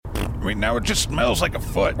I mean, now it just smells like a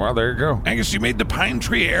foot. Well, there you go. Angus, you made the pine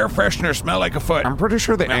tree air freshener smell like a foot. I'm pretty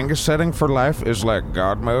sure the Angus setting for life is like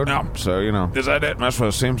God mode. No. So, you know. Is that it? That's what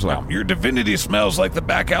it seems like. No. Your divinity smells like the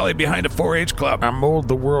back alley behind a 4-H club. I mold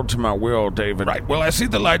the world to my will, David. Right. Well, I see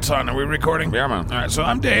the lights on. Are we recording? Yeah, man. All right, so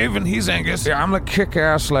I'm Dave, and he's Angus. Yeah, I'm the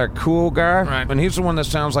kick-ass, like, cool guy. Right. And he's the one that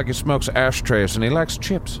sounds like he smokes ashtrays, and he likes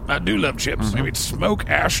chips. I do love chips. Maybe smoke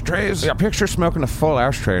ashtrays. Yeah, picture smoking a full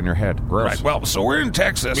ashtray in your head. Gross. Right. Well, so we're in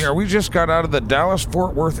Texas. Yeah, we just got out of the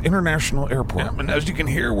Dallas-Fort Worth International Airport. Yeah, and as you can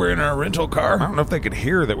hear, we're in our rental car. I don't know if they could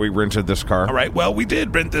hear that we rented this car. All right, well, we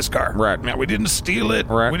did rent this car. Right. Now, we didn't steal it.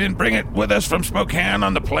 Right. We didn't bring it with us from Spokane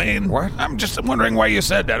on the plane. What? I'm just wondering why you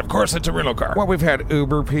said that. Of course, it's a rental car. Well, we've had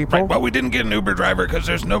Uber people. Right, well, we didn't get an Uber driver because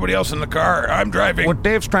there's nobody else in the car. I'm driving. What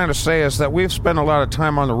Dave's trying to say is that we've spent a lot of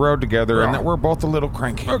time on the road together and that we're both a little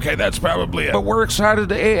cranky. Okay, that's probably it. But we're excited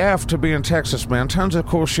to AF to be in Texas, man. Tons of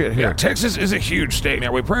cool shit here. Yeah, Texas is a huge state. Yeah,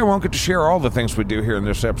 we probably won't get to share all the things we do here in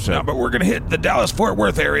this episode. No, but we're going to hit the Dallas-Fort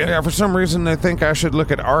Worth area. Yeah, for some reason they think I should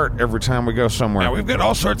look at art every time we go somewhere. Now, we've got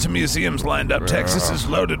all sorts of museums lined up. Texas is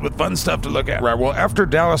loaded with fun stuff to look at. Right, well, after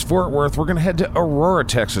Dallas-Fort Worth, we're going to head to Aurora,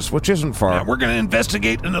 Texas, which isn't far. Now, we're going to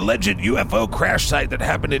investigate an alleged UFO crash site that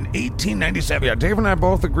happened in 1897. Yeah, Dave and I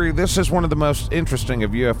both agree this is one of the most interesting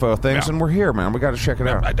of UFO things, Yeah. and we're here, man. We got to check it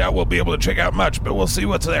out. I doubt we'll be able to check out much, but we'll see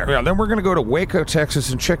what's there. Yeah, then we're going to go to Waco,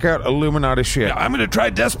 Texas, and check out Illuminati shit. Now, I'm going to try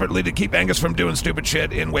desperately to keep Angus from doing stupid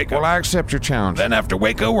shit in Waco. Well, I accept your challenge. Then after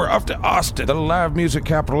Waco, we're off to Austin. The live music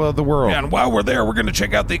capital of the world. Yeah, and while we're there, we're going to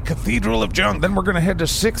check out the Cathedral of Junk. Then we're going to head to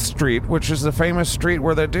 6th Street, which is the famous street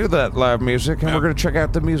where they do that live music, and we're going to check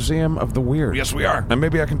out the Museum of the Weird. Yes, we are. And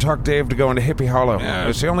maybe I can talk Dave to go into Hippie Hollow. Yeah.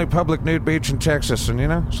 It's the only public nude beach in Texas, and, you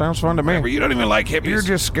know, sounds fun to me. But you don't even like hippies. You're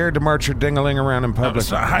just scared to march your ding-a-ling around in public.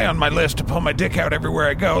 It's not high on my list to pull my dick out everywhere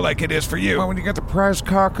I go like it is for you. Well, when you get the prize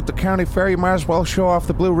cock at the county fair, you might as well show off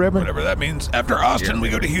the blue ribbon. Whatever that means. After Austin, we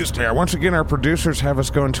go to Houston. Yeah, once again, our producers have us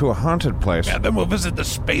going to a haunted place. Yeah, then we'll visit the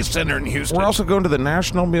Space Center in Houston. We're also going to the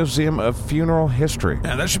National Museum of Funeral History.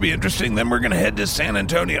 Yeah, that should be interesting. Then we're going to head to San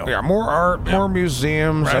Antonio. Yeah, more art, more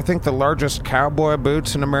museums. Right. I think the largest cowboy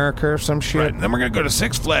boots in America or some shit. Right, and then we're going to go to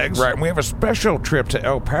Six Flags. Right, and we have a special trip to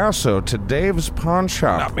El Paso to Dave's Pawn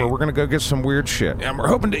Shop, where we're going to go get some weird shit. Yeah, and we're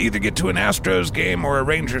hoping to either get to an Astros game or a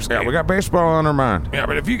Rangers game. Yeah, we got baseball on our mind. Yeah,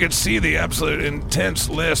 but if you could see the absolute intense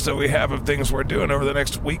list that we have of things we're doing over the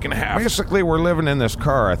next week and a half. Basically, we're living in this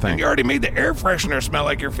car, I And think. you already made the air freshener smell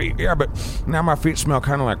like your feet. Yeah, but now my feet smell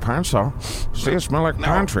kind of like pine saw. See, it smell like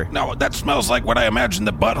pine tree. No, that smells like what I imagine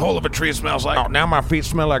the butthole of a tree smells like. Oh, now my feet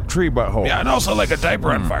smell like tree butthole. Yeah, and also like a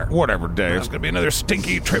diaper on fire. Whatever, Dave. It's going to be another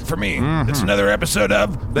stinky trip for me. It's another episode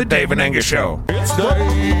of The Dave and Angus Show. It's Dave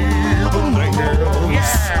and Angus.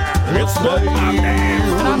 Yeah. It's Dave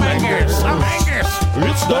I'm Angus. I'm Angus.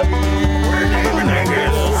 It's Dave and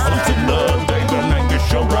Angus. Listen to the Dave and Angus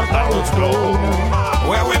Show right now. Let's go.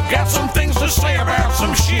 Well, we've got some things to say about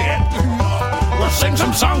some shit. We'll sing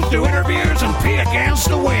some songs, do interviews, and pee against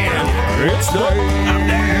the wind. It's Dave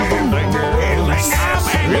and Angus.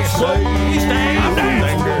 It's Dave He's Dave. I'm Dave.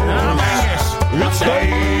 I'm Angus. It's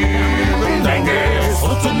Dave and Angus.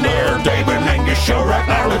 Listen to the Dave and Angus Show right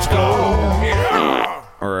now. Let's go.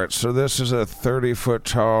 All right, so this is a 30-foot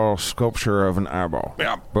tall sculpture of an eyeball.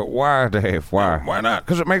 Yeah. But why, Dave? Why? Why not?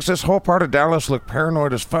 Because it makes this whole part of Dallas look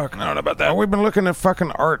paranoid as fuck. I don't know about that. Well, we've been looking at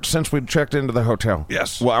fucking art since we checked into the hotel.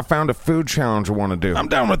 Yes. Well, I found a food challenge I want to do. I'm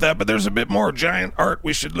down with that, but there's a bit more giant art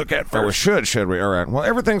we should look at Oh, we first. should we? All right. Well,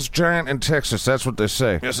 everything's giant in Texas. That's what they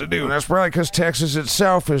say. Yes, I do. And that's probably because Texas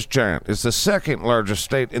itself is giant. It's the second largest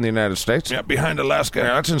state in the United States. Yeah, behind Alaska.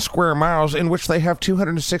 Yeah, that's in square miles, in which they have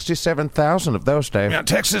 267,000 of those, Dave. Yeah,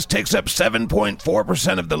 Texas takes up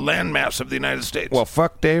 7.4% of the landmass of the United States. Well,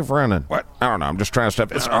 fuck Dave Rennan. What? I don't know. I'm just trying to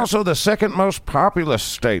stuff. It's also the second most populous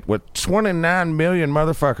state with 29 million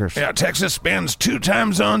motherfuckers. Yeah, Texas spans 2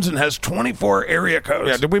 time zones and has 24 area codes.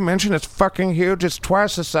 Yeah, did we mention it's fucking huge? It's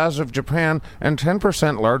twice the size of Japan and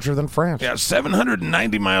 10% larger than France. Yeah,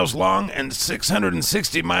 790 miles long and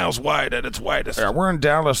 660 miles wide at its widest. Yeah, we're in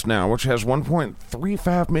Dallas now, which has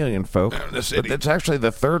 1.35 million folk. Yeah, the city. But it's actually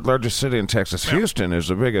the third largest city in Texas. Yeah. Houston is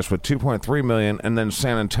the biggest with 2.3 million, and then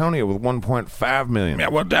San Antonio with 1.5 million. Yeah,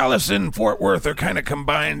 well, Dallas and Fort Worth are kind of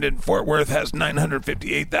combined, and Fort Worth has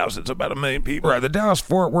 958,000, so about 1 million people. Right, the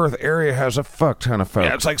Dallas-Fort Worth area has a fuck ton of folk.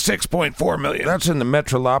 Yeah, it's like 6.4 million. That's in the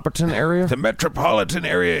metropolitan area? The metropolitan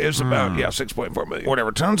area is about, 6.4 million.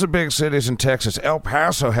 Whatever, tons of big cities in Texas. El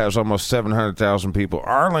Paso has almost 700,000 people.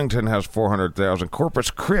 Arlington has 400,000. Corpus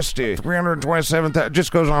Christi, 327,000.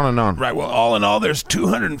 Just goes on and on. Right, well, all in all, there's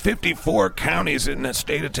 254 counties in the state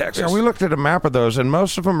state of Texas. Yeah, we looked at a map of those, and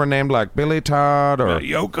most of them are named like Billy Todd or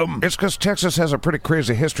Yoakum. It's because Texas has a pretty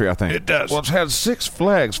crazy history, I think. It does. Well, it's had 6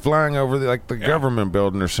 flags flying over the government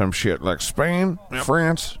building or some shit, like Spain,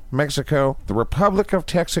 France, Mexico, the Republic of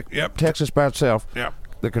Texas, Texas by itself. Yep.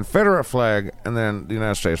 The Confederate flag, and then the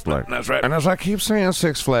United States flag. That's right. And as I keep saying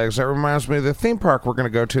 6 Flags, that reminds me of the theme park we're going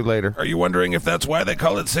to go to later. Are you wondering if that's why they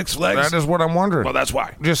call it Six Flags? That is what I'm wondering. Well, that's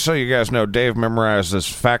why. Just so you guys know, Dave memorizes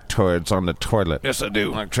factoids on the toilet. Yes, I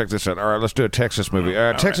do. Check this out. All right, let's do a Texas movie.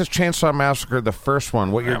 Texas Chainsaw Massacre, the first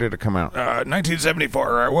one. What year did it come out? 1974.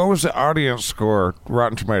 All right, what was the audience score,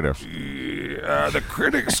 Rotten Tomatoes? The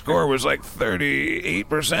critic score was like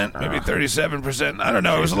 38%, maybe 37%. I don't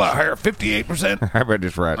know. It was a lot higher. 58%. I bet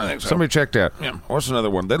it's right. I think so. Somebody check that. Yeah. What's another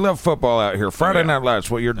one? They love football out here. Friday Night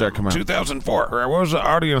Lights. What year did that come out? 2004. All right, what was the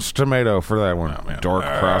audience tomato for that one? Dork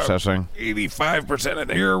processing. 85%, I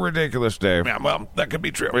think. You're ridiculous, Dave. Yeah, well, that could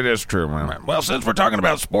be true. It is true, man. Well, since we're talking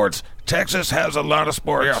about sports, Texas has a lot of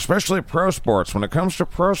sports. Yeah, especially pro sports. When it comes to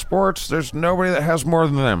pro sports, there's nobody that has more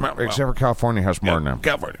than them, except for California has more than them.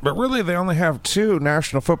 California. But really, they only have 2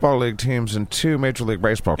 National Football League teams and 2 Major League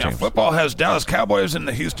Baseball teams. Football has Dallas Cowboys and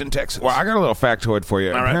the Houston Texans. Well, I got a little factoid for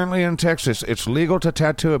you. All Apparently in Texas, it's legal to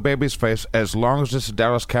tattoo a baby's face as long as it's a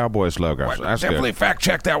Dallas Cowboys logo. Right, So that's definitely good. fact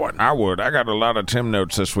check that one. I would. I got a lot of Tim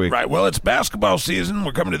notes this week. Right, well, it's basketball season.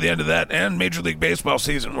 We're coming to the end of that, and Major League Baseball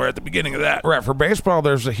season. We're at the beginning of that. Right, for baseball,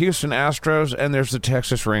 there's the Houston Astros and there's the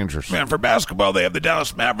Texas Rangers. Man, for basketball, they have the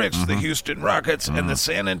Dallas Mavericks, the Houston Rockets, and the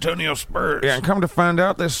San Antonio Spurs. Yeah, and come to find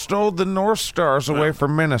out, they stole the North Stars away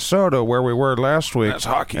from Minnesota, where we were last week. That's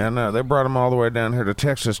hockey. And they brought them all the way down here to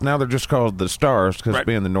Texas. Now they're just called the Stars, because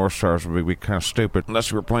being the North Stars would be kind of stupid, unless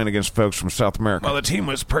you were playing against folks from South America. Well, the team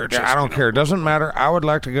was purchased. Yeah, I don't care. It doesn't matter. I would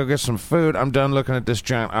like to go get some food. I'm done looking at this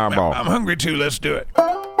giant eyeball. I'm hungry, too. Let's do it.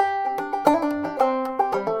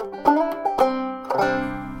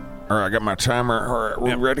 All right, I got my timer. All right,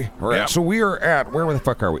 we're ready? All right, Yep. so we are at, where the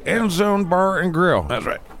fuck are we? End Zone Bar and Grill. That's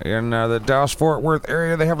right. In the Dallas-Fort Worth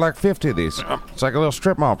area, they have like 50 of these. It's like a little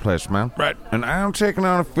strip mall place, man. Right. And I'm taking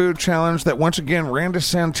on a food challenge that, once again, Randy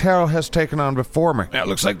Santel has taken on before me. Now, it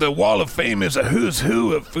looks like the Wall of Fame is a who's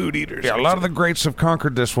who of food eaters. Yeah, a lot of the greats have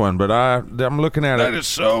conquered this one, but I'm looking at That it. is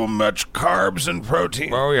so much carbs and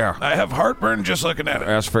protein. Oh, yeah. I have heartburn just looking at it.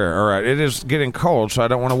 That's fair. All right, it is getting cold, so I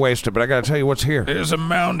don't want to waste it, but I got to tell you what's here. It is a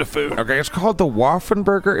mound of food. Okay, it's called the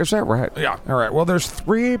Waffenburger. Is that right? Yeah. All right, well, there's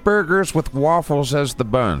 3 burgers with waffles as the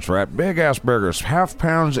buns, right? Big-ass burgers, half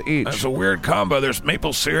pounds each. That's a weird combo. There's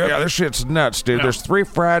maple syrup. Yeah, this shit's nuts, dude. Yeah. There's 3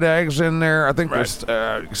 fried eggs in there. I think Right.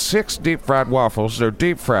 there's 6 deep-fried waffles. They're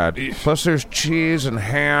deep-fried. Plus there's cheese and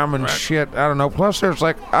ham and shit. I don't know. Plus there's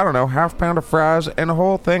half pound of fries and a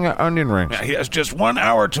whole thing of onion rings. Yeah, he has just 1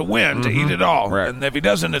 hour to win to eat it all. Right. And if he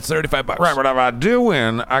doesn't, it's $35. Right, but if I do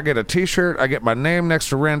win, I get a T-shirt. I get my name next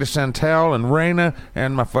to Randy Santel and Raina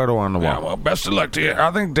and my photo on the wall. Yeah, well, best of luck to you.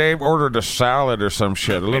 I think Dave ordered a salad or some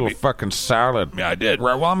shit. A little fucking salad. Yeah, I did.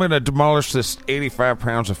 Right, well, I'm going to demolish this 85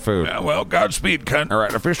 pounds of food. Yeah, well, Godspeed, cunt. All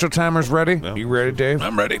right, official timer's ready. You ready, Dave?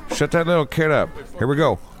 I'm ready. Shut that little kid up. Here we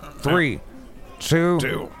go. 3,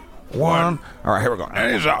 2, 1. All right, here we go.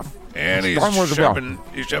 And he's off. And he's Starting with the shoving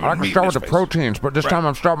I meat can in start his with the face. proteins, but this time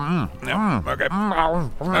I'm starting. Yeah, okay.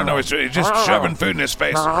 No, he's just shoving food in his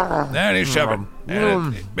face. And he's shoving.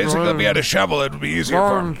 And basically, if he had a shovel, it would be easier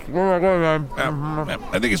for him.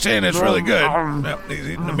 I think he's saying it's really good. He's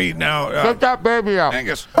eating the meat now. Get that baby out.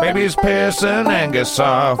 Angus. Baby's pissing Angus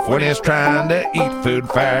off when he's trying to eat food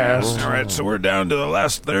fast. All right, so we're down to the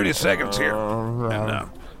last 30 seconds here. And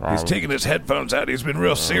he's taking his headphones out. He's been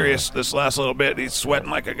real serious this last little bit. He's sweating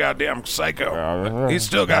like a goddamn psycho. He's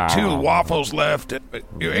still got 2 waffles left.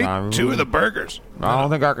 You ate 2 of the burgers. I don't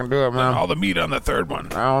think I can do it, man. All the meat on the 3rd one.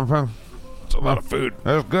 I don't think It's a lot of food.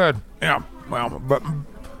 it's good, Yeah, well, but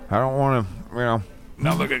I don't want to,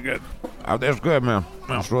 not looking good. it's good, man.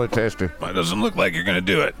 It's really tasty. Well, it doesn't look like you're going to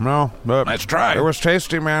do it. No, but Let's try. It was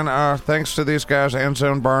tasty, man. Thanks to these guys, End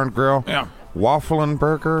Zone Bar and Grill. Yeah. Waffle and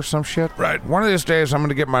Burger or some shit. Right. One of these days, I'm going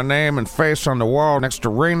to get my name and face on the wall next to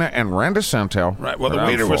Raina and Randy Santel. Right, well, the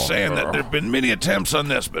waiter was saying that there have been many attempts on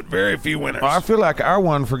this, but very few winners. Well, I feel like I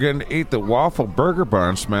won for getting to eat the waffle burger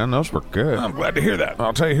buns, man. Those were good. I'm glad to hear that.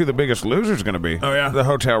 I'll tell you who the biggest loser's going to be. Oh, yeah? The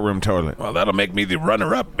hotel room toilet. Well, that'll make me the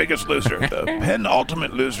runner-up biggest loser, the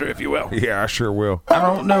penultimate loser, if you will. Yeah, I sure will. I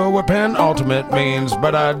don't know what penultimate means,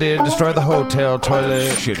 but I did destroy the hotel toilet.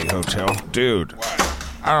 Shitty hotel. Dude.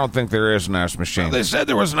 I don't think there is an ice machine. Well, they said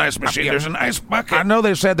there was an ice machine. There's an ice bucket. I know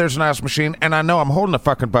they said there's an ice machine, and I know I'm holding the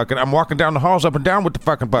fucking bucket. I'm walking down the halls up and down with the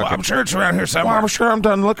fucking bucket. Well, I'm sure it's around here somewhere. Well, I'm sure I'm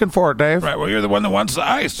done looking for it, Dave. Right, well, you're the one that wants the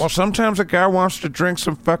ice. Well, sometimes a guy wants to drink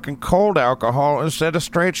some fucking cold alcohol instead of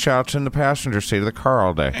straight shots in the passenger seat of the car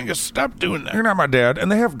all day. Angus, stop doing that. You're not my dad,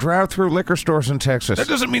 and they have drive-through liquor stores in Texas. That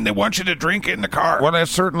doesn't mean they want you to drink it in the car. Well,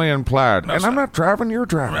 that's certainly implied. No, and I'm not driving, you're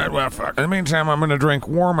driving. Right, well, fuck. In the meantime, I'm going to drink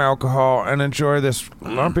warm alcohol and enjoy this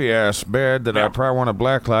lumpy-ass bed that I probably want a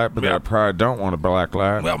black light, but that I probably don't want a black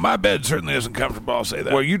light. Well, my bed certainly isn't comfortable, I'll say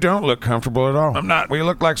that. Well, you don't look comfortable at all. I'm not. Well, you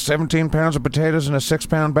look like 17 pounds of potatoes in a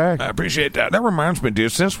 6-pound bag. I appreciate that. That reminds me,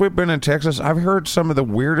 dude, since we've been in Texas, I've heard some of the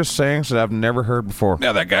weirdest sayings that I've never heard before.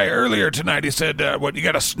 Now, that guy earlier tonight, he said, what, you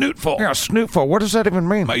got a snootful? Yeah, a snootful. What does that even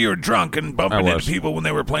mean? Well, you were drunk and bumping into people when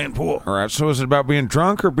they were playing pool. All right, so is it about being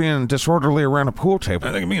drunk or being disorderly around a pool table?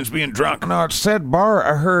 I think it means being drunk. No, it said bar.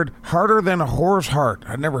 I heard harder than a whore's heart.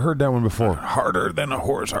 I'd never heard that one before. Harder than a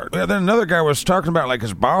whore's heart. Yeah, then another guy was talking about like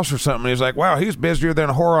his boss or something. He's like, wow, he's busier than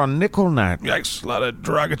a whore on nickel night. Yikes, a lot of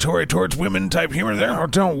derogatory towards women type humor there. Oh,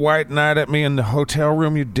 don't white knight at me in the hotel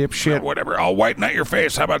room, you dipshit. Whatever, I'll white knight your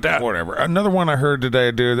face. How about that? Whatever. Another one I heard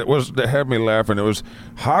today, dude, that had me laughing. It was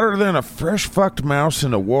hotter than a fresh fucked mouse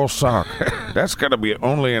in a wool sock. That's got to be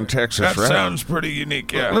only in Texas, that right? sounds pretty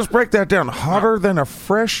unique, yeah. Let's break that down. Hotter than a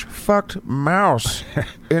fresh fucked mouse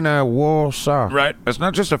in a wool sock. Right. It's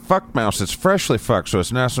not just a fucked mouse, it's freshly fucked, so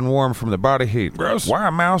it's nice and warm from the body heat. Gross. Why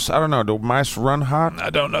a mouse? I don't know. Do mice run hot? I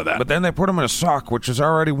don't know that. But then they put them in a sock, which is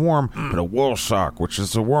already warm, but a wool sock, which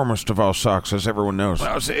is the warmest of all socks, as everyone knows.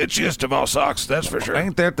 Well, it's the itchiest of all socks, that's for sure.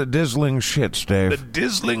 Ain't that the dizzling shits, Dave? The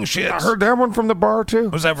dizzling shits. I heard that one from the bar, too.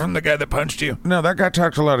 Was that from the guy that punched you? No, that guy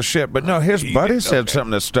talked a lot of shit, but no, his buddy said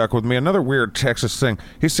something that stuck with me. Another weird Texas thing.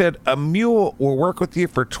 He said, a mule will work with you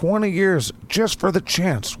for 20 years just for the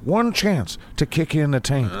chance, one chance, to kick you in the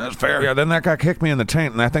taint. That's fair. Yeah, then that guy kicked me in the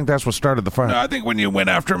taint, and I think that's what started the fight. No, I think when you went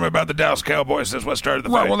after him about the Dallas Cowboys, that's what started the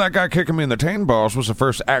fight. Well, that guy kicking me in the taint balls was the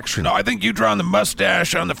first action. No, I think you drawing the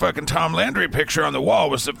mustache on the fucking Tom Landry picture on the wall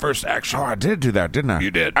was the first action. Oh, I did do that, didn't I?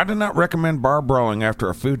 You did. I did not recommend bar brawling after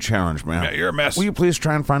a food challenge, man. Yeah, you're a mess. Will you please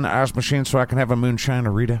try and find the ice machine so I can have a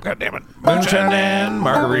moonshine-arita? God damn it. Moonshine and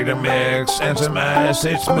margarita mix and some ice.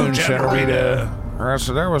 It's moonshine-arita. All right,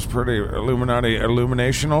 so that was pretty Illuminati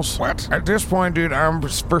illuminationals. What? At this point, dude, I'm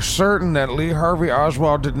for certain that Lee Harvey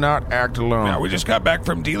Oswald did not act alone. Yeah, we just got back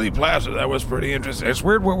from Dealey Plaza. That was pretty interesting. It's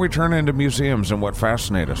weird what we turn into museums and what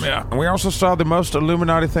fascinate us. Yeah. And we also saw the most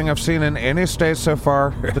Illuminati thing I've seen in any state so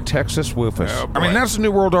far, the Texas Woofus. Oh, boy. I mean, that's the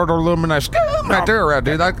New World Order Illuminati scum right there, right,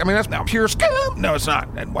 dude? I mean, that's pure scum. No, it's not.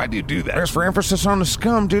 And why do you do that? There's for emphasis on the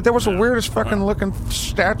scum, dude. That was the weirdest fucking looking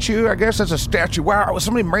statue. I guess that's a statue. Wow,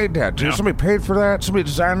 somebody made that, dude. No. Somebody paid for that. Somebody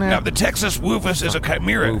designed that. Now, the Texas Woofus is a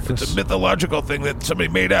chimera. Woofus. It's a mythological thing that somebody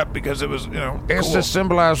made up because it was, It's cool. to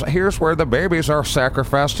symbolize here's where the babies are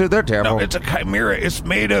sacrificed to the devil. No, it's a chimera. It's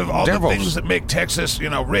made of all Devils. the things that make Texas,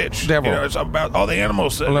 rich. Devil. It's about all the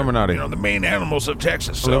animals that Illuminati. are, the main animals of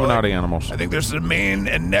Texas. So, Illuminati animals. I think there's the mane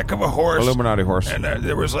and neck of a horse. Illuminati horse. And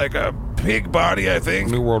there was like a pig body, I think.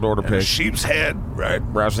 New World Order and a pig. sheep's head, right?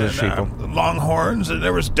 Rise of the sheeple. Long horns, and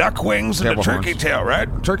there was duck wings and Devil a turkey horns. tail,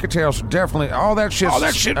 right? Turkey tails, definitely. All that shit. All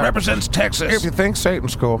that shit represents Texas. If you think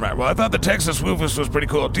Satan's cool. Right, well, I thought the Texas Woofus was pretty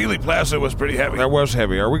cool. Dealey Plaza was pretty heavy. That was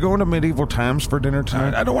heavy. Are we going to medieval times for dinner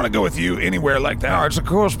tonight? I don't want to go with you anywhere like that. No, it's the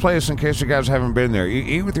coolest place in case you guys haven't been there. You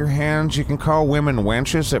eat with your hands. You can call women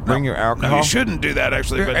wenches that bring you alcohol. No, you shouldn't do that,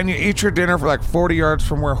 actually. But And you eat your dinner for like 40 yards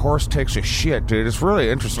from where a horse takes a shit, dude. It's really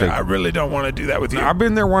interesting. I really don't want to do that with you. I've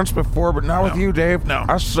been there once before, but not with you, Dave. No.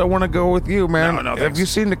 I still want to go with you, man. No, Have thanks. you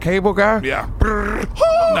seen the cable guy? Yeah.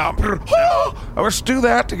 No. Let's do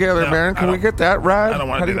that together, No, man. I Can we don't- get that right? I don't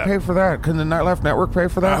wanna How do do you that. pay for that? Can the Nightlife Network pay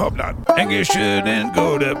for that? I hope not. Angus shouldn't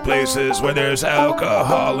go to places where there's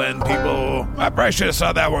alcohol and people. I probably should have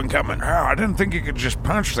saw that one coming. Oh, I didn't think you could just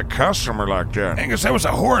punch the customer like that. Angus, that was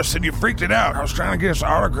a horse and you freaked it out. I was trying to get his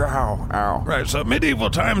autograph. Ow. Right, so medieval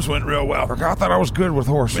times went real well. I thought I was good with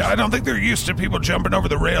horses. Yeah, I don't think they're used to people jumping over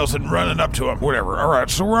the rails and running up to them. Whatever. All right,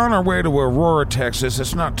 so we're on our way to Aurora, Texas.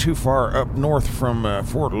 It's not too far up north from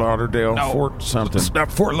Fort Lauderdale. No, Fort something. It's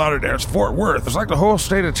not Fort Lauderdale, it's Fort Worth. It's like the whole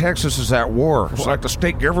state of Texas is at war. It's like the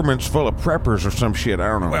state government's full of preppers or some shit. I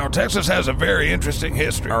don't know. Well, Texas has a very interesting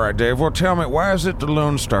history. All right, Dave. Well, tell me, why is it the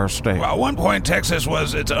Lone Star State? Well, at one point, Texas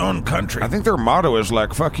was its own country. I think their motto is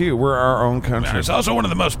like, fuck you, we're our own country. It's also one of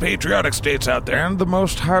the most patriotic states out there. And the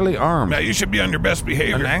most highly armed. Now, you should be on your best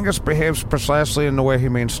behavior. And Angus behaves precisely in the way he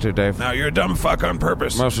means to, Dave. Now, you're a dumb fuck on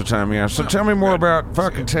purpose. Most of the time, yeah. So tell me more about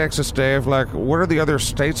fucking Texas, Dave. Like, what are the other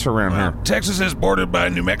states around here? Texas is bordered by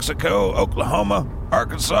New Mexico, Oklahoma,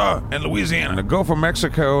 Arkansas, and Louisiana. The Gulf of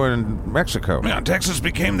Mexico and Mexico. Now, Texas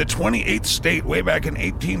became the 28th state way back in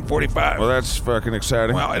 1845. Well, that's fucking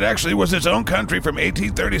exciting. Well, it actually was its own country from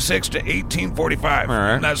 1836 to 1845. All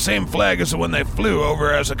right. And that same flag is the one they flew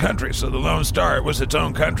over as a country, so the Lone Star was its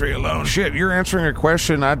own country alone. Shit, you're answering a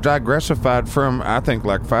question I digressified from, I think,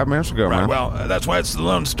 like 5 minutes ago, Right, man. well, that's why it's the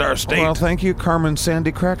Lone Star State. Well, thank you, Carmen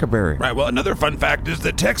Sandy Crackerberry. Right, well, another fun fact is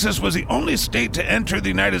that Texas was the only state to enter the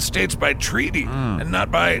United States by treaty and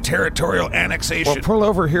not by territorial annexation. Well, pull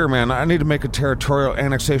over here, man. I need to make a territorial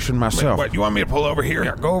annexation myself. What, you want me to pull over here?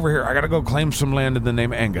 Yeah, go over here. I gotta go claim some land in the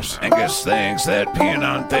name Angus. Angus thinks that peeing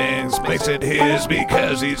on things makes it his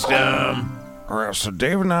because he's dumb. All right, so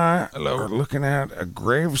Dave and I are looking at a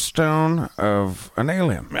gravestone of an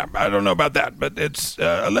alien. Yeah, I don't know about that, but it's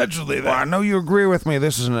allegedly that. Well, I know you agree with me.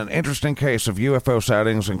 This is an interesting case of UFO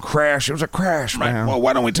sightings and crash. It was a crash, Right, man. well,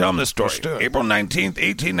 why don't we tell him this story? Let's do it. April 19th,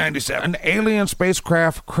 1897. An alien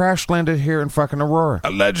spacecraft crash landed here in fucking Aurora.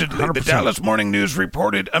 Allegedly, the 100%. Dallas Morning News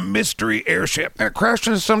reported a mystery airship. And it crashed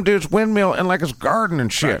into some dude's windmill in like his garden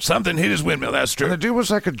and shit. Right, something hit his windmill, that's true. And the dude was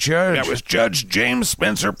like a judge. That was Judge James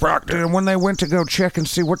Spencer Proctor. Dude, and when they went to go check and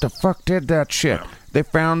see what the fuck did that shit, they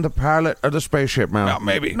found the pilot of the spaceship, man. Well,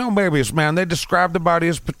 maybe. No maybes, man. They described the body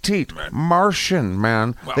as petite. Right. Martian,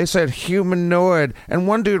 man. Well- They said humanoid. And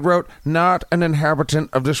one dude wrote, not an inhabitant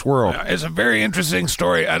of this world. It's a very interesting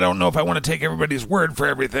story. I don't know if I want to take everybody's word for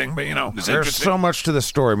everything, but, it's There's interesting. so much to the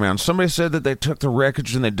story, man. Somebody said that they took the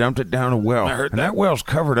wreckage and they dumped it down a well. I heard and that. well's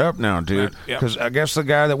covered up now, dude. Right, yeah. Because I guess the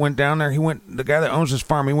guy that went down there, the guy that owns this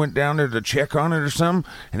farm, he went down there to check on it or something,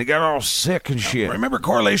 and he got all sick and shit. Remember,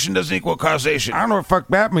 correlation doesn't equal causation. I don't know what the fuck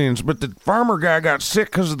that means, but the farmer guy got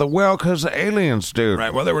sick because of the well, because of aliens, dude.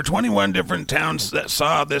 Right, well, there were 21 different towns that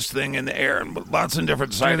saw this thing in the air, and lots of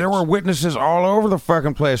different Dude, sightings. there were witnesses all over the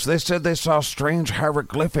fucking place. They said they saw strange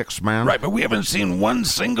hieroglyphics, man. Right, but we haven't seen one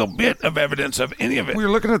single bit of evidence of any of it. We're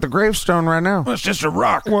looking at the gravestone right now. Well, it's just a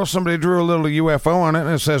rock. Well, somebody drew a little UFO on it, and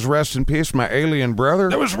it says, "Rest in peace, my alien brother."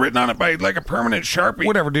 That was written on it by, like, a permanent Sharpie.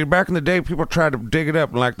 Whatever, dude. Back in the day, people tried to dig it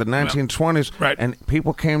up in like the 1920s, Right. and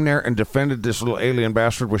people came there and defended this little alien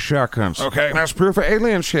bastard with shotguns. Okay. That's proof of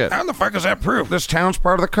alien shit. How the fuck is that proof? This town's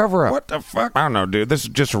part of the cover-up. What the fuck? I don't know, dude. This is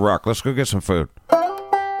just a rock. Let's go get some food.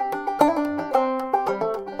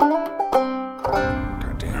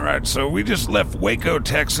 All right, so we just left Waco,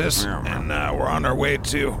 Texas, and we're on our way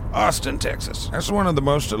to Austin, Texas. That's one of the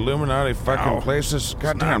most Illuminati fucking No, places.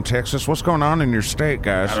 Goddamn, Texas. What's going on in your state,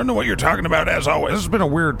 guys? I don't know what you're talking about, as This always. has been a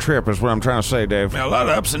weird trip, is what I'm trying to say, Dave. A lot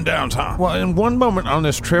of ups and downs, huh? Well, in one moment on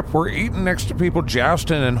this trip, we're eating next to people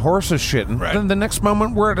jousting and horses shitting. Right. Then the next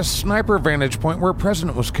moment, we're at a sniper vantage point where a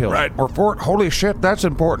president was killed. Right. Or fort. Holy shit, that's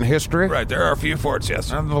important history. Right, there are a few forts,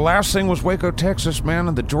 yes. And the last thing was Waco, Texas, man,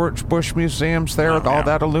 and the George Bush Museum's there with all yeah.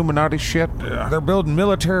 that Illuminati shit. Yeah. They're building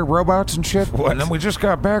military robots and shit. What? And then we just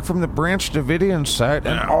got back from the Branch Davidian site,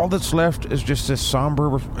 and Yeah. all that's left is just this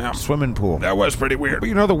somber swimming pool. That was pretty weird. But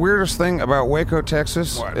you know the weirdest thing about Waco,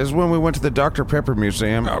 Texas, What? is when we went to the Dr. Pepper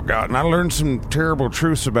Museum. Oh, God. And I learned some terrible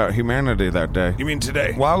truths about humanity that day. You mean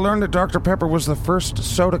today? Well, I learned that Dr. Pepper was the first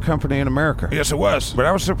soda company in America. Yes, it was. But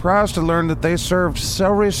I was surprised to learn that they served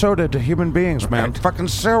celery soda to human beings, man. Right. Fucking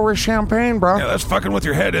celery champagne, bro. Yeah, that's fucking with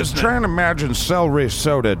your head, isn't it? Try and imagine celery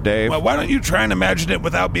soda, Dave. Well, why don't you try and imagine it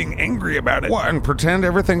without being angry about it? What, and pretend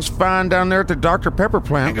everything's fine down there at the Dr. Pepper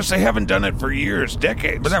plant? Because they haven't done it for years,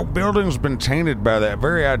 decades. But that building's been tainted by that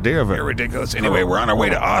very idea of it. You're ridiculous. Anyway, we're on our way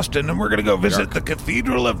to Austin, and we're going to go visit the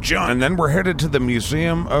Cathedral of John. And then we're headed to the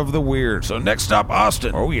Museum of the Weird. So next stop,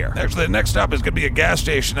 Austin. Oh, yeah. Actually, the next stop is going to be a gas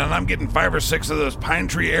station, and I'm getting 5 or 6 of those pine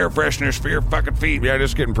tree air fresheners for your fucking feet. Yeah,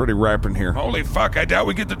 it's getting pretty ripe in here. Holy fuck, I doubt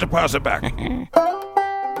we get the deposit back.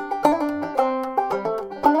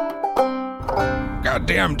 God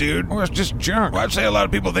damn, dude. Well, it's just junk. Well, I'd say a lot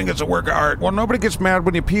of people think it's a work of art. Well, nobody gets mad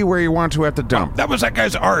when you pee where you want to at the dump. That was that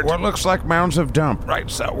guy's art. What looks like mounds of dump. Right,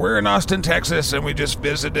 so we're in Austin, Texas, and we just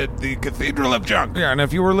visited the Cathedral of Junk. Yeah, and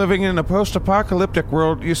if you were living in a post-apocalyptic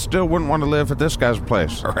world, you still wouldn't want to live at this guy's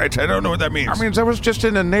place. All right, I don't know what that means. I mean, I was just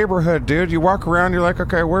in a neighborhood, dude. You walk around, you're like,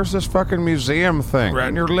 okay, where's this fucking museum thing? Right.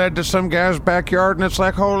 And you're led to some guy's backyard, and it's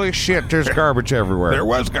like, holy shit, there's garbage everywhere. there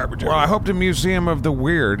was garbage. Well, I hope the Museum of the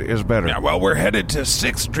Weird is better. Yeah, well, we're headed to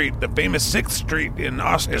 6th Street, the famous 6th Street in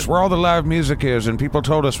Austin. It's where all the live music is, and people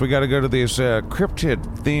told us we got to go to these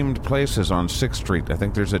cryptid-themed places on 6th Street. I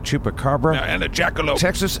think there's a chupacabra. Yeah, and a jackalope.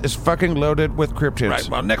 Texas is fucking loaded with cryptids. Right,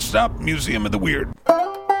 well, next stop, Museum of the Weird.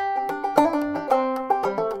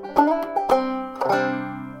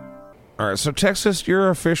 All right, so Texas,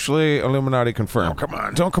 you're officially Illuminati confirmed. Oh, come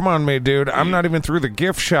on. Don't come on me, dude. I'm not even through the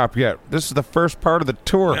gift shop yet. This is the first part of the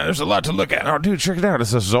tour. Yeah, there's a lot to look at. Oh, dude, check it out.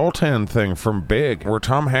 It's a Zoltan thing from Big, where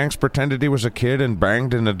Tom Hanks pretended he was a kid and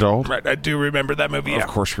banged an adult. Right, I do remember that movie, yeah. Of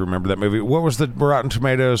course you remember that movie. What was the Rotten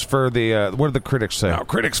Tomatoes for the, what did the critics say? Oh,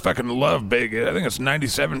 critics fucking love Big. I think it's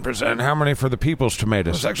 97%. And how many for the People's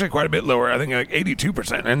Tomatoes? It's actually quite a bit lower. I think like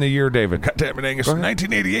 82%. And the year, David? God damn it, Angus.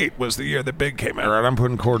 1988 was the year that Big came out. All right, I'm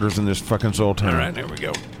putting quarters in this fucking Zoltan. All right, there we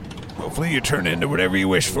go. Hopefully you turn into whatever you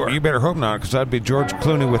wish for. You better hope not, because I'd be George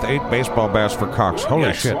Clooney with 8 baseball bats for cocks. Holy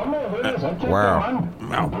Yes. shit. Wow.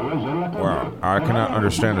 Wow. Wow. I cannot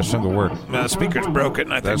understand a single word. The speaker's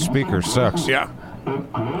broken, I That think. speaker sucks. Yeah.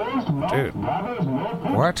 Dude.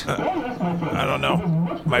 What? I don't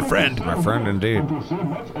know. My friend. My friend, indeed.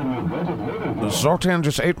 Zoltan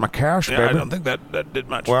just ate my cash, Yeah, baby. I don't think that did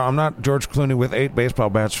much. Well, I'm not George Clooney with 8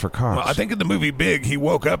 baseball bats for cocks. Well, I think in the movie Big, he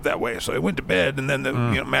woke up that way, so he went to bed, and then the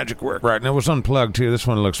magic worked. Right, and it was unplugged, too. This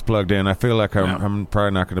one looks plugged in. I feel like I'm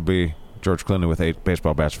probably not going to be George Clooney with 8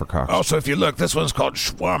 baseball bats for cocks. Also, if you look, this one's called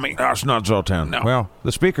Swami. Oh, it's not Zoltan. No. Well,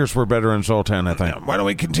 the speakers were better in Zoltan, I think. Now, why don't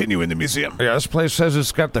we continue in the museum? Yeah, this place says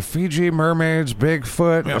it's got the Fiji mermaids,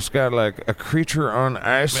 Bigfoot. Yeah. It's got, like, a creature on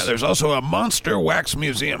ice. Yeah, there's also a monster wax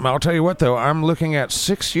museum. I'll tell you what, though. I'm looking at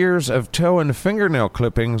 6 years of toe and fingernail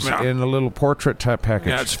clippings Yeah. in a little portrait-type package.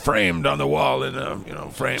 Yeah, it's framed on the wall in a,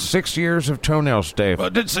 frame. 6 years of toenails, Dave. Well,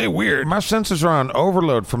 it did say weird. My senses are on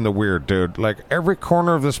overload from the weird, dude. Like, every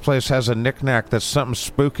corner of this place has a knickknack that's something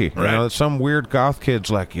spooky. Right. You know, some weird goth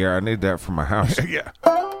kid's like, yeah, I need that for my house. Yeah.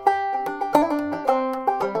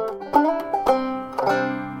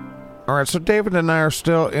 All right, so David and I are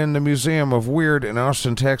still in the Museum of Weird in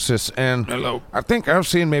Austin, Texas, and Hello. I think I've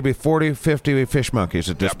seen maybe 40, 50 fish monkeys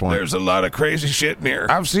at this point. There's a lot of crazy shit in here.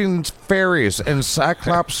 I've seen fairies and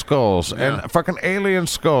cyclops skulls and fucking alien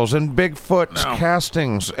skulls and Bigfoot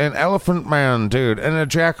castings and Elephant Man, dude, and a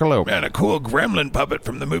jackalope. And a cool gremlin puppet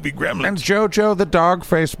from the movie Gremlins. And JoJo the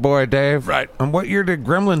dog-faced boy, Dave. Right. And what year did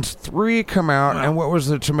Gremlins 3 come out, and what was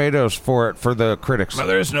the tomatoes for it for the critics? Well,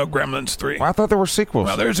 there is no Gremlins 3. Well, I thought there were sequels.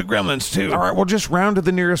 Well, there's a Gremlins 2. All right, well, just round to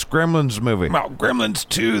the nearest Gremlins movie. Well, Gremlins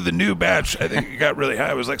 2, the new batch, I think it got really high.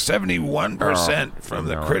 It was like 71% from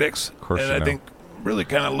the critics. Of course and you I know. think really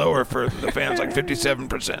kind of lower for the fans, like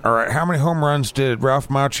 57%. All right, how many home runs did Ralph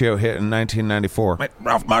Macchio hit in 1994? Mate,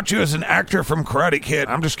 Ralph Macchio is an actor from Karate Kid.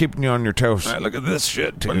 I'm just keeping you on your toes. All right, look at this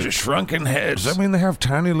shit. Bunch of shrunken heads. Does that mean they have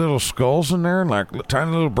tiny little skulls in there and like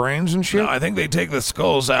tiny little brains and shit? No, I think they take the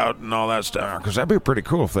skulls out and all that stuff. Because that'd be pretty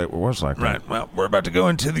cool if it was like that. Right, well, we're about to go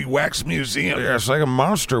into the wax museum. Yeah, it's like a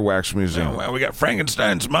monster wax museum. Well, we got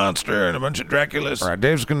Frankenstein's monster and a bunch of Draculas. All right,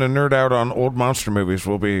 Dave's going to nerd out on old monster movies.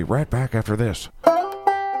 We'll be right back after this.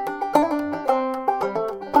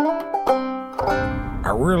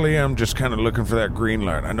 I really am just kind of looking for that green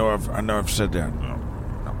light. I know I've said that.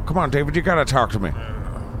 Come on, David, you gotta talk to me.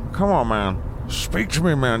 Come on, man. Speak to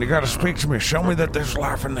me, man. You gotta speak to me. Show me that there's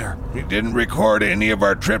life in there. You didn't record any of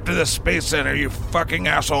our trip to the Space Center, you fucking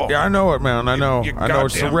asshole. Yeah, I know it, man. I know. you I know.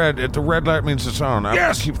 It's the goddamn- red. The red light means it's on.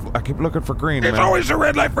 Yes. I keep looking for green, It's man. always a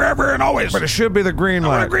red light forever and always. But it should be the green I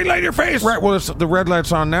want light. a green light in your face. Right. Well, the red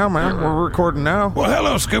light's on now, man. We're recording now. Well,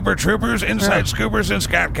 hello, Scooper Troopers, Inside Scoopers, and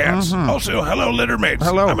SKATCAST. Also, hello, litter mates.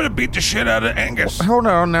 Hello. I'm going to beat the shit out of Angus. Hold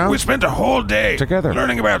on now. We spent a whole day Together.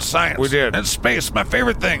 learning about science. We did. And space, my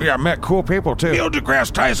favorite thing. Yeah, I met cool people too. Neil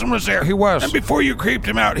deGrasse Tyson was there. He was. And before you creeped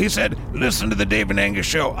him out, he said, "Listen to the Dave and Angus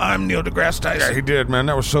show. I'm Neil deGrasse Yeah, Tyson." he did, man.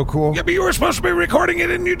 That was so cool. Yeah, but you were supposed to be recording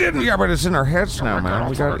it and you didn't. Yeah, but it's in our heads now, man.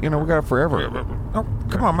 We got it forever. Oh,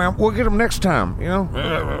 come on, man. We'll get him next time. You know.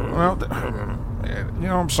 Well,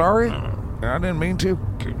 I'm sorry. I didn't mean to.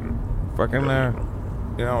 Fucking,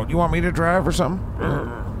 you want me to drive or something?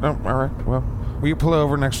 No, all right. Well, will you pull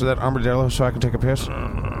over next to that armadillo so I can take a piss?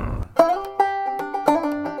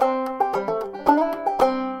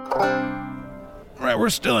 Right, we're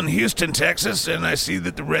still in Houston, Texas, and I see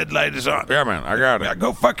that the red light is on. Yeah, man. I got Yeah, it.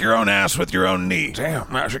 go fuck your own ass with your own knee.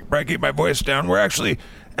 Damn. I should probably keep my voice down. We're actually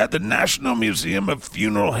at the National Museum of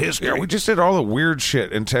Funeral History. Yeah, we just did all the weird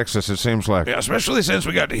shit in Texas, it seems like. Yeah, especially since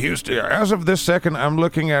we got to Houston. Yeah, as of this second, I'm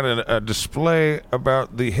looking at a display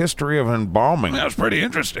about the history of embalming. That was pretty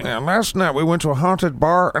interesting. Yeah, last night we went to a haunted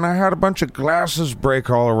bar, and I had a bunch of glasses break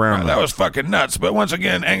all around me. That was fucking nuts. But once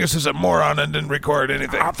again, Angus is a moron and didn't record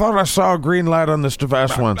anything. I thought I saw a green light on this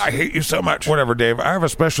device once. I hate you so much. Whatever, Dave. I have a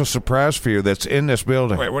special surprise for you that's in this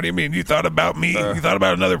building. Wait, what do you mean? You thought about me? You thought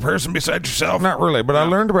about another person besides yourself? Not really, but I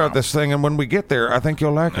learned about this thing, and when we get there, I think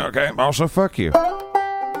you'll like it. Okay. Also, fuck you.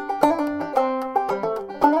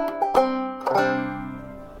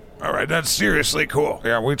 All right, that's seriously cool.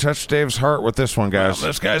 Yeah, we touched Dave's heart with this one, guys. Well,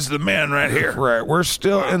 this guy's the man right here. Right, we're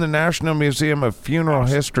still in the National Museum of Funeral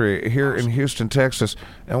History here in Houston, Texas,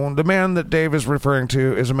 and the man that Dave is referring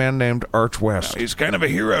to is a man named Arch West. He's kind of a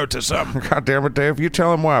hero to some. God damn it, Dave, you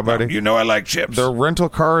tell him why, buddy. You know I like chips. The rental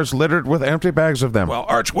car is littered with empty bags of them. Well,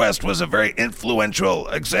 Arch West was a very influential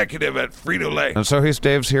executive at Frito-Lay. And so he's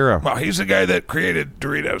Dave's hero. Well, he's the guy that created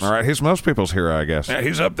Doritos. All right, he's most people's hero, I guess. Yeah,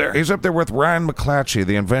 he's up there. He's up there with Ryan McClatchy,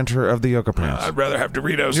 the inventor of the Yoga Pants. I'd rather have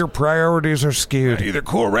Doritos. Your priorities are skewed. Either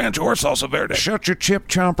Cool Ranch or Salsa Verde. Shut your chip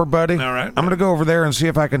chomper, buddy. All right. I'm going to go over there and see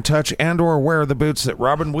if I can touch and or wear the boots that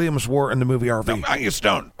Robin Williams wore in the movie RV. No, Angus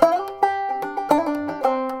don't.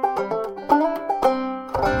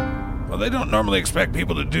 Well, they don't normally expect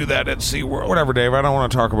people to do that at SeaWorld. Whatever, Dave. I don't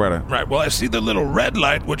want to talk about it. Right, well, I see the little red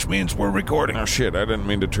light, which means we're recording. Oh, shit. I didn't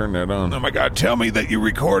mean to turn that on. Oh, my God. Tell me that you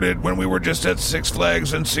recorded when we were just at Six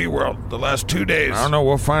Flags and SeaWorld the last 2 days. I don't know.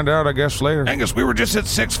 We'll find out, I guess, later. Angus, we were just at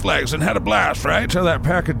Six Flags and had a blast, right? Until that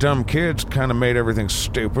pack of dumb kids kind of made everything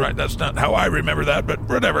stupid. Right, that's not how I remember that, but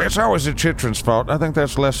whatever. It's always the chitrin's fault. I think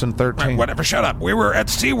that's lesson 13. Right, whatever, shut up. We were at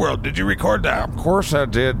SeaWorld. Did you record that? Of course I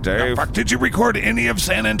did, Dave. Fuck, did you record any of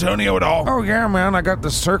San Antonio at all? Oh, yeah, man. I got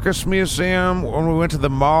the circus museum when we went to the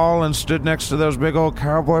mall and stood next to those big old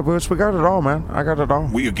cowboy boots. We got it all, man. I got it all.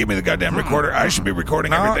 Will you give me the goddamn recorder? I should be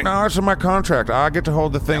recording everything. No, it's in my contract. I get to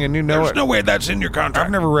hold the thing, and you know There's it. no way that's in your contract.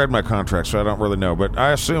 I've never read my contract, so I don't really know, but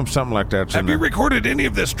I assume something like that's in Have you there. recorded any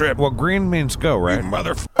of this trip? Well, green means go, right? You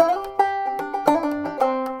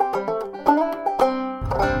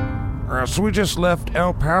So we just left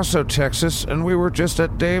El Paso, Texas, and we were just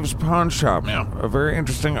at Dave's Pawn Shop. Yeah. A very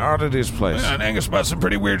interesting oddities place. Yeah, and Angus bought some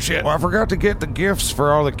pretty weird shit. Well, I forgot to get the gifts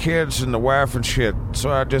for all the kids and the wife and shit,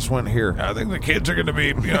 so I just went here. I think the kids are going to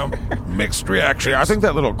be, mixed reactions. Yeah, I think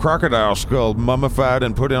that little crocodile skull mummified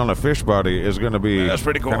and put on a fish body is going to be that's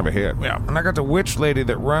pretty cool. kind of a hit. Yeah. And I got the witch lady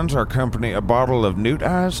that runs our company a bottle of newt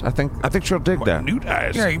eyes. I think she'll dig that. Newt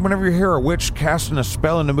eyes? Yeah, whenever you hear a witch casting a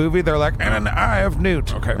spell in a movie, they're like, and an eye of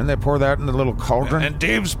newt. Okay. And they pour that in the little cauldron. And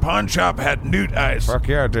Dave's pawn shop had newt eyes. Fuck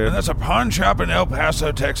yeah, dude. And that's a pawn shop in El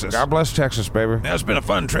Paso, Texas. God bless Texas, baby. That's been a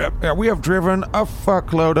fun trip. Yeah, we have driven a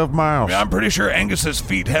fuckload of miles. Yeah, I'm pretty sure Angus's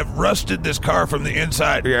feet have rusted this car from the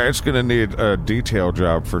inside. Yeah, it's going to need a detail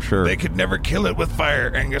job for sure. They could never kill it with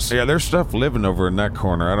fire, Angus. Yeah, there's stuff living over in that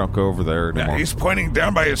corner. I don't go over there anymore. Yeah, he's pointing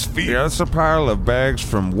down by his feet. Yeah, that's a pile of bags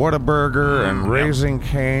from Whataburger and Raising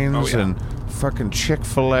Cane's and fucking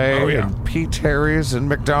Chick-fil-A and P. Terry's and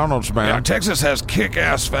McDonald's, man. Yeah, Texas has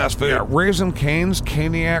kick-ass fast food. Yeah, Raising Cane's,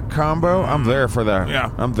 Caniac combo, I'm there for that.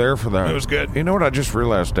 Yeah. I'm there for that. It was good. You know what I just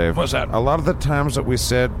realized, Dave? What's that? A lot of the times that we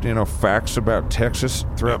said, facts about Texas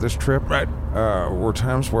throughout this trip Right. were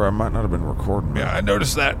times where I might not have been recording. Yeah, I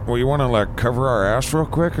noticed that. Well, you want to, cover our ass real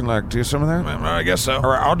quick and, do some of that? I guess so.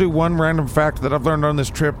 All right, I'll do one random fact that I've learned on this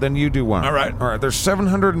trip, then you do one. All right. All right, there's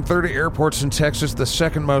 730 airports in Texas, the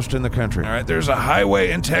second most in the country. All right, there's a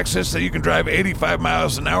highway in Texas that you can drive 85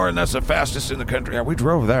 miles an hour, and that's the fastest in the country. Yeah, we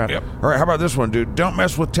drove that. Yep. All right, how about this one, dude? Don't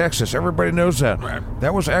mess with Texas. Everybody knows that. Right.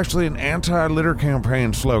 That was actually an anti-litter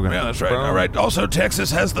campaign slogan. Yeah, that's right. Boom. All right. Also,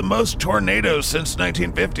 Texas has the most tornadoes since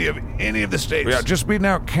 1950 of any of the states. Yeah, just beating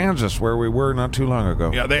out Kansas, where we were not too long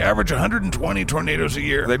ago. Yeah, they average 120 tornadoes a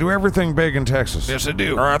year. They do everything big in Texas. Yes, they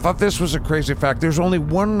do. All right, I thought this was a crazy fact. There's only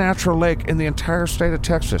one natural lake in the entire state of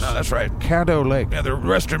Texas. No, that's right. Caddo Lake. Yeah, the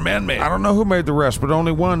rest are man-made. I don't know who made the rest, but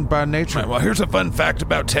only one by nature. Right, well, here's a fun fact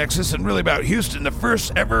about Texas and really about Houston. The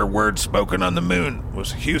first ever word spoken on the moon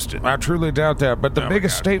was Houston. I truly doubt that, but the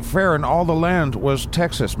biggest state fair in all the land was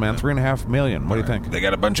Texas, man. 3.5 million. What do you think? They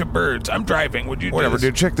got a bunch of birds. I'm driving. Would you Whatever, do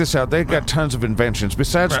dude. Check this out. They've got tons of inventions.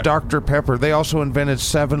 Besides Right. Dr. Pepper, they also invented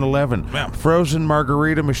 7-Eleven, Yeah. frozen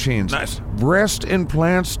margarita machines, Nice. breast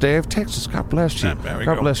implants, Dave. Texas, God bless you. Yeah, there we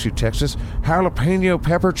God go. bless you, Texas. Jalapeno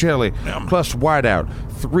pepper chili, Yum. plus whiteout,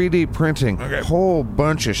 3D printing, Okay. whole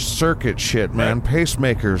bunch of circuit shit, man. Right.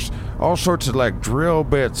 Pacemakers, all sorts of drill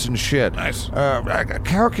bits and shit. Nice.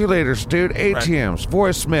 Calculators, dude. ATMs,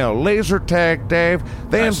 voicemail, laser tag, Dave.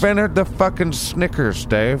 They Nice. invented the fucking Snickers,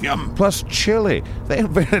 Dave. Yum. Plus chili. They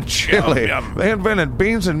invented chili. Yum. They invented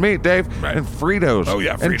beans and meat, Dave. Right. And Fritos. Oh,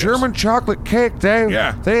 yeah, And Fritos. German chocolate cake, Dave.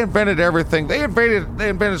 Yeah. They invented everything. They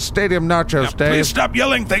invented stadium nachos, Now, Dave. please stop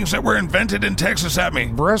yelling things that were invented in Texas at me.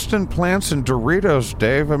 Breast implants and Doritos,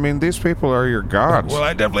 Dave. I mean, these people people are your gods. Well,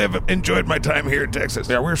 I definitely have enjoyed my time here in Texas.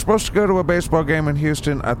 Yeah, we were supposed to go to a baseball game in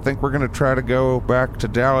Houston. I think we're going to try to go back to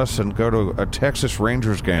Dallas and go to a Texas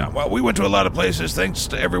Rangers game. Yeah, well, we went to a lot of places thanks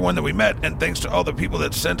to everyone that we met and thanks to all the people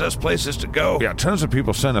that sent us places to go. Yeah, tons of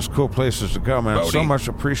people sent us cool places to go, man. Bodie. So much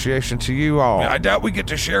appreciation to you all. Yeah, I doubt we get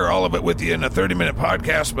to share all of it with you in a 30-minute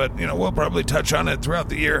podcast, but, we'll probably touch on it throughout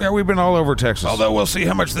the year. Yeah, we've been all over Texas. Although we'll see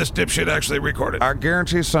how much this dipshit actually recorded. I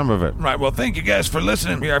guarantee some of it. Right, well, thank you guys for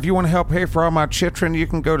listening. Yeah, if you want to help pay for all my chitrin, you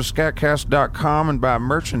can go to SKATCAST.com and buy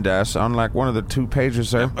merchandise on like one of the 2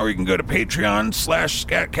 pages there. Or you can go to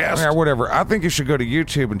Patreon/SKATCAST. Yeah, whatever. I think you should go to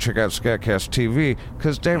YouTube and check out SKATCAST TV,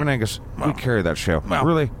 because Dave and Angus, we carry that show. Well,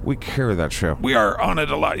 really, we carry that show. We are on it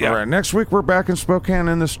a lot, yeah. All right, next week we're back in Spokane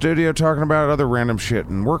in the studio talking about other random shit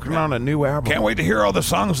and working on a new album. Can't wait to hear all the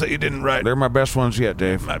songs that you didn't write. They're my best ones yet,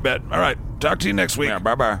 Dave. I bet. All right, talk to you next week. Yeah,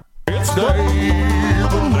 bye-bye. It's Dave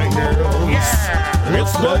and Angus. Yeah.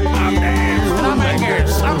 It's Dave and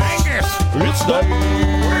Angus. I'm Angus. It's Dave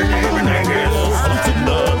and Angus. Listen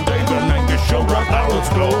to Dave and Angus show right now. Let's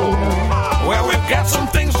go. Well, we've got some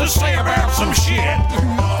things to say about some shit.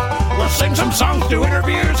 We'll sing some songs, do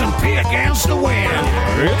interviews, and pee against the wind.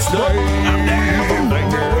 It's Dave I'm Dave. and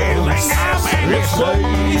Angus. I'm Angus. It's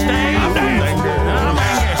Dave I'm Dave. I'm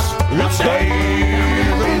Angus. It's Dave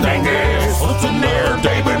and Angus. Listen there,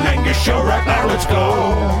 Dave and Angus show right now. Let's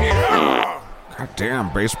go. God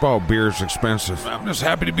damn, baseball beer's expensive. I'm just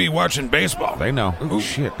happy to be watching baseball. They know. Ooh,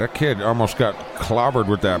 shit, that kid almost got clobbered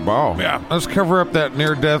with that ball. Yeah. Let's cover up that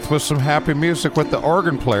near death with some happy music with the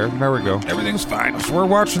organ player. There we go. Everything's fine. So we're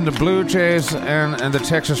watching the Blue Jays and the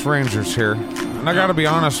Texas Rangers here. And I gotta be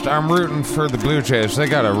honest, I'm rooting for the Blue Jays. They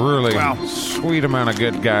got a really sweet amount of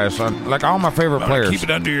good guys on, like all my favorite players. Keep it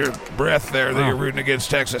under your breath there that you're rooting against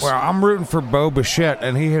Texas. Well, I'm rooting for Bo Bichette,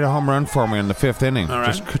 and he hit a home run for me in the 5th inning. All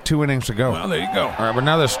right. Just 2 innings ago. Well, there you go. All right, but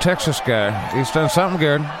now this Texas guy, he's done something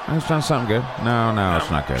good. He's done something good. No, it's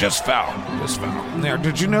not good. Just foul. Just foul. Now,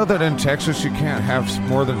 did you know that in Texas you can't have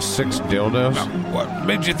more than 6 dildos? What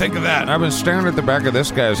made you think of that? I've been staring at the back of this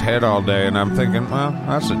guy's head all day, and I'm thinking, well,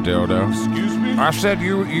 that's a dildo. Excuse me? I said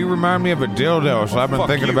you remind me of a dildo, so I've been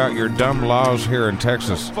thinking about your dumb laws here in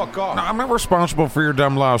Texas. Fuck off. No, I'm not responsible for your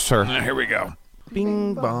dumb laws, sir. Here we go.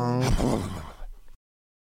 Bing bong.